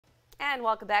And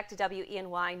welcome back to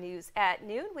WENY News at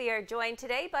Noon. We are joined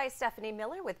today by Stephanie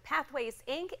Miller with Pathways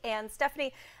Inc. And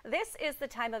Stephanie, this is the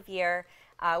time of year.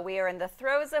 We are in the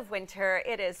throes of winter.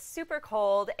 It is super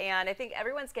cold, and I think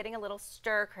everyone's getting a little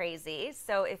stir crazy.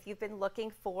 So if you've been looking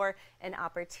for an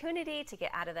opportunity to get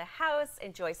out of the house,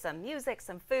 enjoy some music,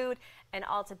 some food, and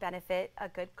all to benefit a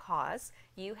good cause,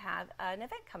 you have an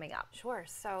event coming up. Sure.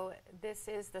 So this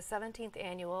is the 17th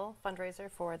annual fundraiser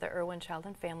for the Erwin Child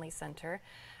and Family Center.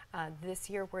 This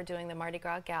year we're doing the Mardi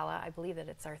Gras Gala. I believe that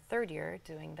it's our third year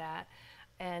doing that.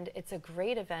 And it's a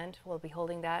great event. We'll be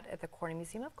holding that at the Corning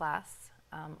Museum of Glass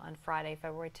on Friday,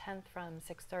 February 10th from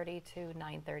 6:30 to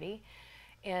 9:30.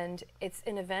 And it's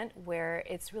an event where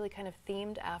it's really kind of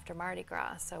themed after Mardi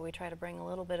Gras. So we try to bring a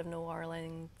little bit of New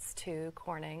Orleans to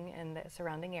Corning and the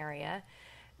surrounding area.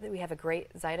 We have a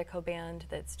great Zydeco band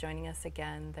that's joining us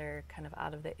again. They're kind of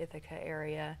out of the Ithaca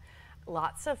area.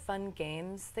 Lots of fun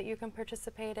games that you can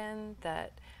participate in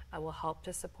that will help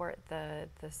to support the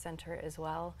center as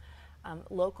well.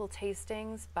 Local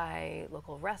tastings by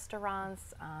local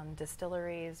restaurants,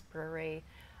 distilleries, brewery.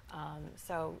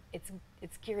 So it's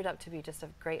geared up to be just a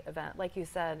great event. Like you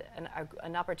said,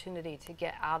 an opportunity to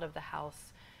get out of the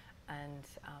house and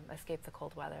escape the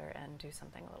cold weather and do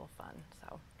something a little fun.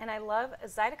 And I love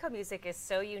Zydeco music is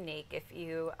so unique. If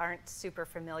you aren't super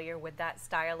familiar with that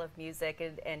style of music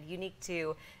and unique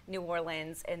to New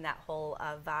Orleans and that whole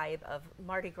vibe of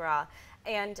Mardi Gras.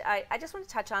 And I just want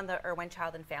to touch on the Erwin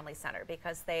Child and Family Center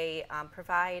because they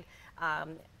provide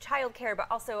child care, but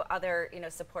also other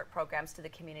support programs to the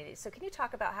community. So can you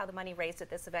talk about how the money raised at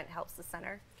this event helps the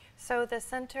center? So the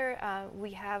center,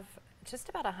 we have just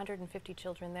about 150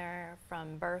 children there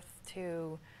from birth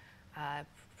to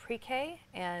pre-K,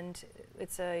 and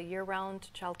it's a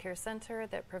year-round child care center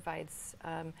that provides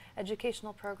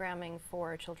educational programming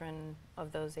for children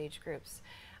of those age groups.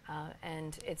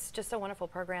 And it's just a wonderful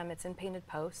program. It's in Painted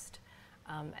Post,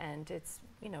 and it's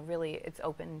really it's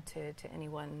open to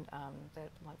anyone that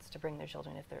wants to bring their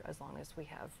children as long as we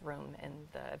have room in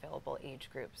the available age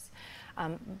groups.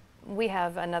 We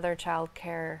have another child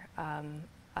care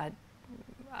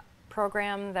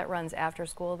program that runs after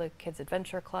school, the Kids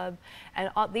Adventure Club, and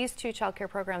these two child care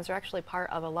programs are actually part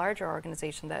of a larger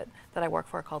organization that I work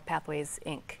for called Pathways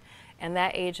Inc. And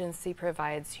that agency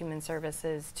provides human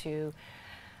services to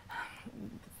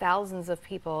thousands of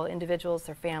people, individuals,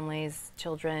 their families,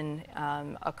 children,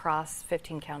 across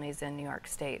 15 counties in New York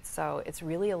State. So it's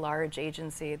really a large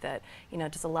agency that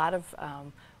does a lot of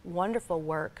wonderful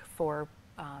work for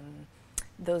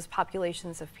those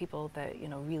populations of people that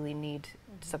really need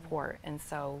support. And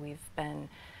so we've been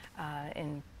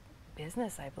in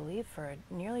business, I believe, for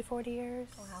nearly 40 years.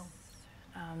 Wow.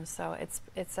 So it's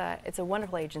a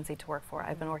wonderful agency to work for.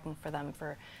 I've been working for them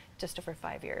for just over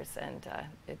 5 years, and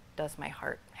it does my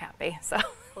heart happy. So.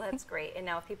 Well, that's great. And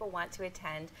now if people want to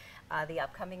attend the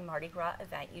upcoming Mardi Gras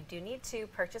event, you do need to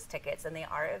purchase tickets, and they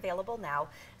are available now.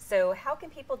 So how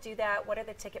can people do that? What are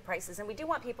the ticket prices? And we do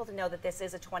want people to know that this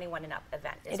is a 21 and up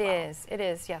event as well. It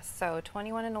is, yes. So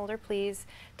 21 and older, please.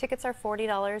 Tickets are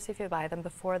 $40 if you buy them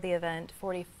before the event,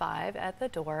 $45 at the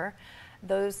door.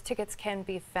 Those tickets can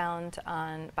be found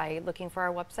by looking for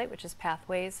our website, which is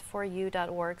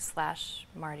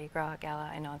pathways4u.org/Mardi Gras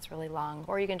Gala. I know it's really long,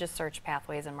 or you can just search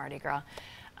Pathways and Mardi Gras.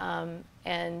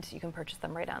 And you can purchase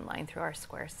them right online through our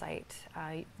Square site.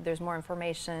 There's more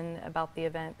information about the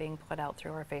event being put out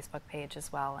through our Facebook page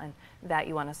as well, and that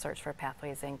you want to search for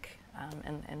Pathways Inc.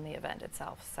 And the event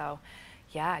itself. So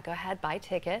yeah, go ahead, buy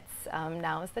tickets.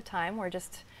 Now is the time. We're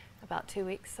just about 2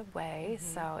 weeks away,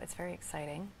 so it's very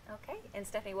exciting. Okay, and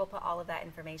Stephanie, we'll put all of that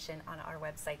information on our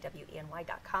website,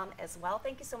 WENY.com as well.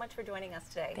 Thank you so much for joining us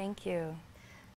today. Thank you.